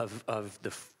of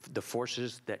the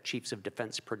forces that chiefs of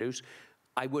defense produce.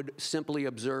 I would simply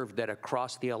observe that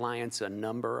across the alliance, a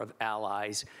number of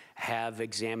allies have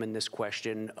examined this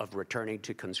question of returning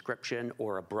to conscription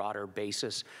or a broader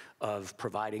basis of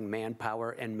providing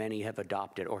manpower, and many have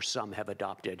adopted, or some have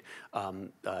adopted,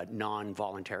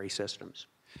 non-voluntary systems.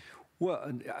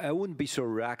 Well, I wouldn't be so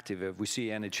reactive if we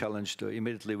see any challenge to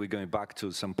immediately we're going back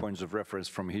to some points of reference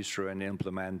from history and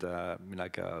implement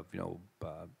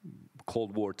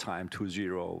Cold War time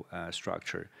 2.0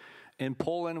 structure. In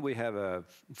Poland, we have a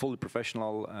fully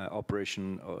professional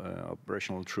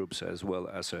operational troops, as well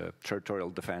as a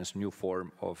territorial defense, new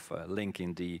form of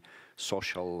linking the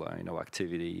social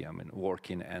activity,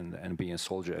 working and being a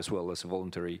soldier, as well as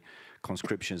voluntary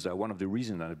conscriptions. One of the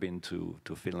reasons I've been to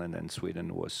Finland and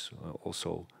Sweden was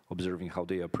also observing how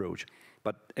they approach.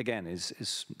 But again,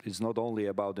 it's not only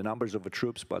about the numbers of the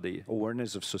troops, but the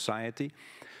awareness of society.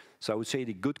 So I would say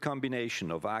the good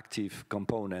combination of active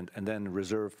component and then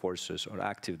reserve forces or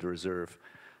active reserve,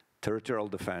 territorial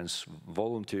defense,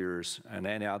 volunteers, and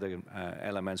any other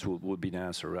elements would be the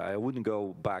answer. I wouldn't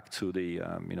go back to the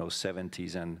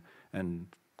 70s and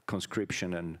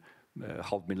conscription and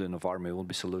 500,000 of army will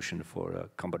be solution for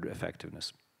combat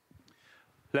effectiveness.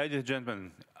 Ladies and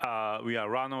gentlemen, we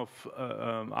are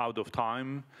out of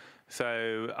time,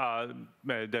 so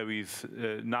there is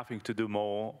nothing to do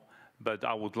more. But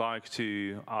I would like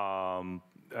to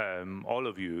all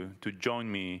of you to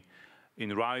join me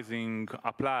in rising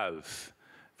applause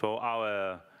for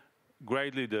our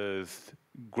great leaders,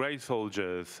 great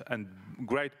soldiers, and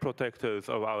great protectors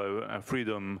of our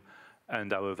freedom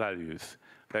and our values.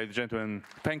 Ladies and gentlemen,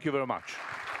 thank you very much.